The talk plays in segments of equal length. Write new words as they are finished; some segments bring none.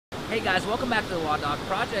Hey guys, welcome back to the WODdoc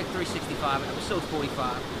Project365, episode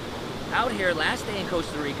 45. Out here, last day in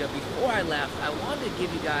Costa Rica. Before I left, I wanted to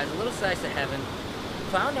give you guys a little slice of heaven.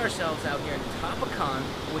 Found ourselves out here in Tapacan,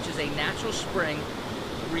 which is a natural spring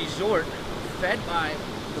resort fed by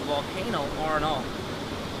the volcano R&R.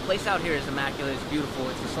 The place out here is immaculate, it's beautiful,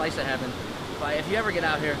 it's a slice of heaven. But if you ever get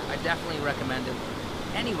out here, I definitely recommend it.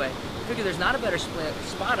 Anyway, I figure there's not a better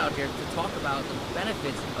spot out here to talk about the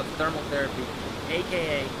benefits of thermal therapy,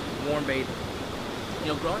 aka warm bathing. You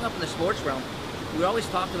know, growing up in the sports realm, we always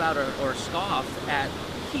talked about or scoffed at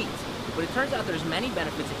heat, but it turns out there's many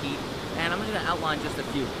benefits of heat, and I'm going to outline just a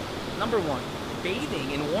few. Number one,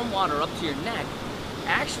 bathing in warm water up to your neck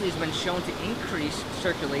actually has been shown to increase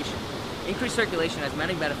circulation. Increased circulation has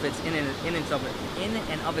many benefits in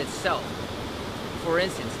and of itself. For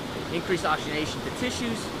instance, increased oxygenation to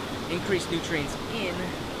tissues, increased nutrients in,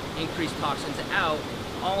 increased toxins out.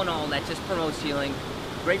 All in all, that just promotes healing.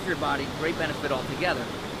 Great for your body, great benefit altogether.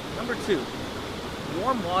 Number two,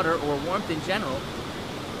 warm water or warmth in general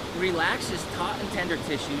relaxes taut and tender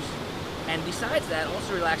tissues, and besides that,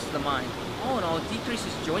 also relaxes the mind. All in all, it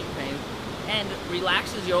decreases joint pain and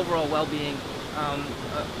relaxes the overall well-being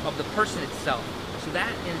of the person itself. So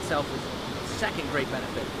that in itself is the second great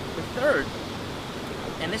benefit. The third,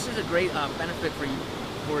 and this is a great benefit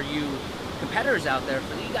for you competitors out there,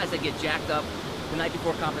 for you guys that get jacked up the night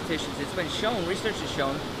before competitions, it's been shown, research has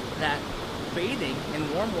shown, that bathing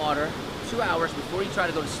in warm water 2 hours before you try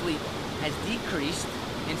to go to sleep has decreased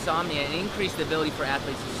insomnia and increased the ability for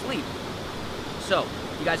athletes to sleep. So,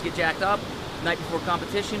 you guys get jacked up the night before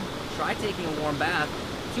competition, try taking a warm bath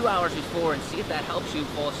 2 hours before and see if that helps you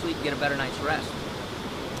fall asleep and get a better night's rest.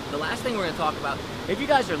 The last thing we're going to talk about, if you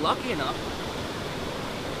guys are lucky enough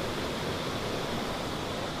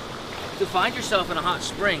to find yourself in a hot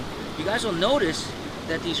spring, you guys will notice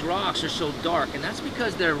that these rocks are so dark, and that's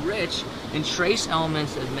because they're rich in trace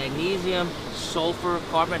elements of magnesium, sulfur,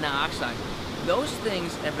 carbon dioxide. Those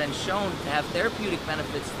things have been shown to have therapeutic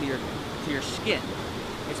benefits to your skin.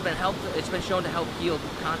 It's been shown to help heal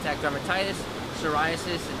contact dermatitis,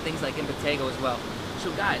 psoriasis, and things like impetigo as well.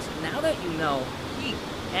 So guys, now that you know heat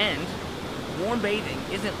and warm bathing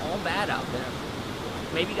isn't all bad out there,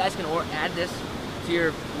 maybe you guys can add this to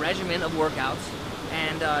your regimen of workouts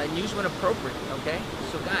and use when appropriate, okay?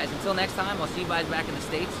 So guys, until next time, I'll see you guys back in the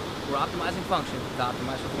States. We're optimizing function to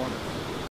optimize performance.